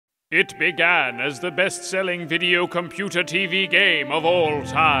It began as the best-selling video computer TV game of all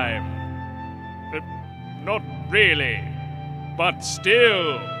time. Not really, but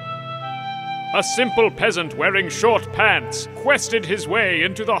still. A simple peasant wearing short pants quested his way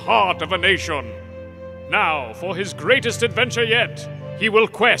into the heart of a nation. Now, for his greatest adventure yet, he will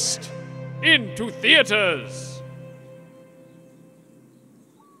quest into theaters.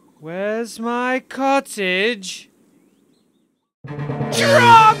 Where's my cottage?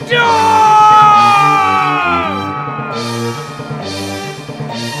 Trogdor!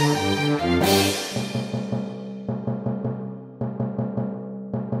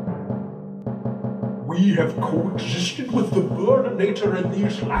 We have coexisted with the Burninator in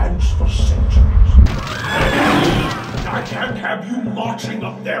these lands for centuries. I can't have you marching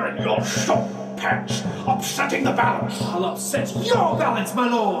up there in your short pants, upsetting the balance. I'll upset your balance, my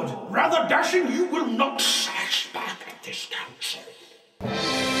lord! Rather, Dashing, you will not sash back at this council.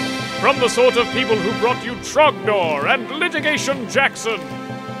 From the sort of people who brought you Trogdor and Litigation Jackson.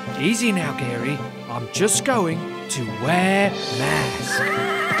 Easy now, Gary. I'm just going to wear mask.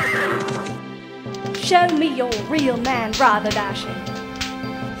 Show me your real man, rather, Dashing.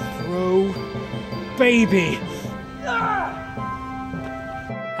 Throw baby.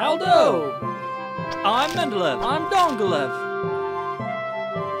 Howdo! I'm Mendeleev. I'm Dongalev.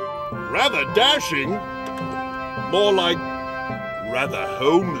 Rather dashing. More like rather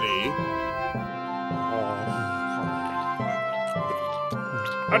homely.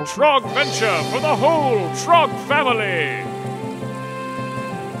 A Trog venture for the whole Trog family.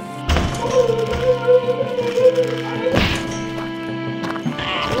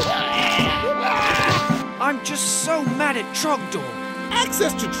 I'm just so mad at Trogdor.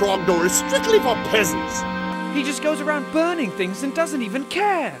 Access to Trogdor is strictly for peasants. He just goes around burning things and doesn't even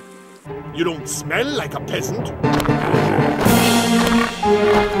care. You don't smell like a peasant.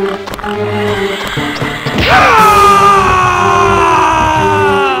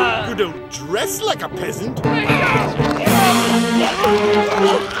 You don't dress like a peasant.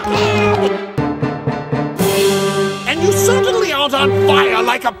 And you certainly aren't on fire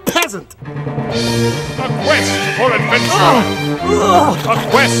like a peasant. A quest for adventure. A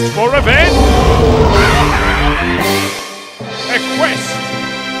quest for revenge. A quest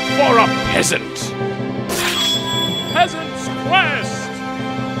for a peasant. Peasant's Quest.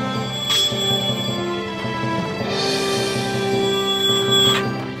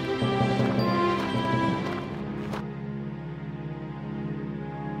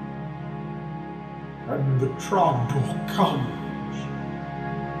 And the Trogdor comes.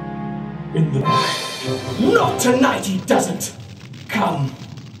 In the night. Not tonight, he doesn't! Come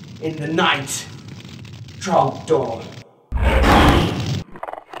in the night, Trogdor.